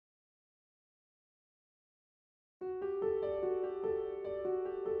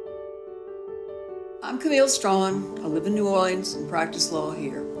I'm Camille Strachan. I live in New Orleans and practice law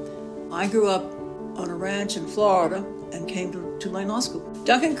here. I grew up on a ranch in Florida and came to Tulane Law School.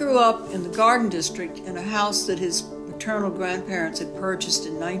 Duncan grew up in the Garden District in a house that his maternal grandparents had purchased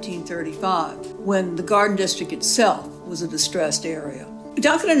in 1935 when the Garden District itself was a distressed area.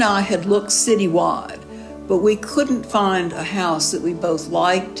 Duncan and I had looked citywide, but we couldn't find a house that we both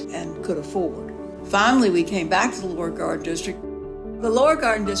liked and could afford. Finally, we came back to the Lower Garden District. The Lower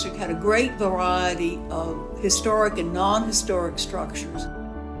Garden District had a great variety of historic and non-historic structures.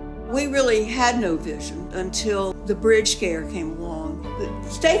 We really had no vision until the bridge scare came along. The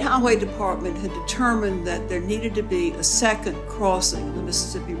State Highway Department had determined that there needed to be a second crossing of the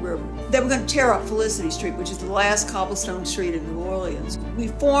Mississippi River. They were going to tear up Felicity Street, which is the last cobblestone street in New Orleans. We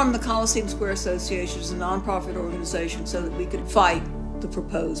formed the Coliseum Square Association as a nonprofit organization so that we could fight the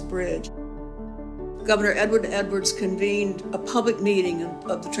proposed bridge. Governor Edward Edwards convened a public meeting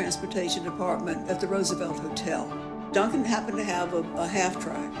of the Transportation Department at the Roosevelt Hotel. Duncan happened to have a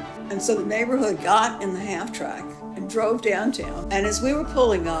half-track, and so the neighborhood got in the half-track and drove downtown. And as we were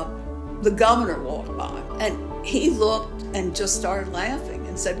pulling up, the governor walked by, and he looked and just started laughing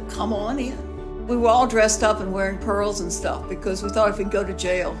and said, "Come on in." We were all dressed up and wearing pearls and stuff because we thought if we go to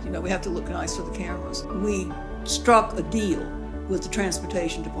jail, we have to look nice for the cameras. We struck a deal with the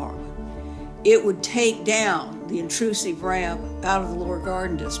Transportation Department. It would take down the intrusive ramp out of the Lower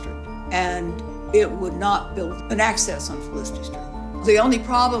Garden District, and it would not build an access on Felicity Street. The only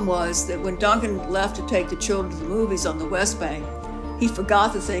problem was that when Duncan left to take the children to the movies on the West Bank, he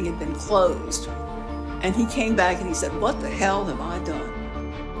forgot the thing had been closed. And he came back and he said, "What the hell have I done?"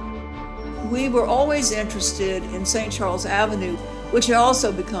 We were always interested in St. Charles Avenue, which had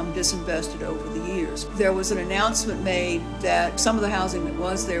also become disinvested over the years. There was an announcement made that some of the housing that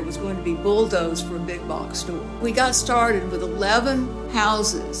was there was going to be bulldozed for a big box store. We got started with 11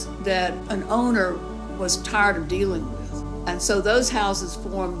 houses that an owner was tired of dealing with. And so those houses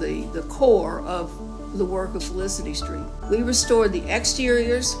formed the core of the work of Felicity Street. We restored the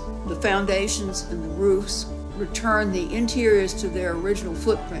exteriors, the foundations, and the roofs, returned the interiors to their original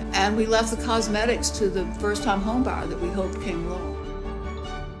footprint, and we left the cosmetics to the first-time homebuyer that we hoped came along.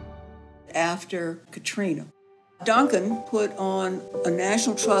 After Katrina, Duncan put on a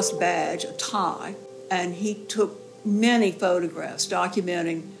National Trust badge, a tie, and he took many photographs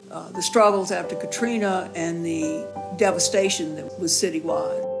documenting the struggles after Katrina and the devastation that was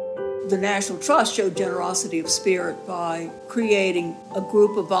citywide. The National Trust showed generosity of spirit by creating a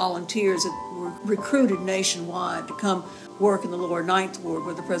group of volunteers that were recruited nationwide to come work in the Lower Ninth Ward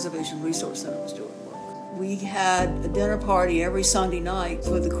where the Preservation Resource Center was doing work. We had a dinner party every Sunday night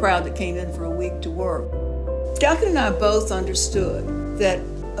for the crowd that came in for a week to work. Duncan and I both understood that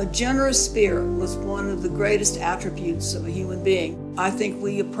a generous spirit was one of the greatest attributes of a human being. I think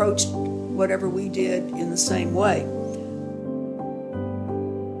we approached whatever we did in the same way.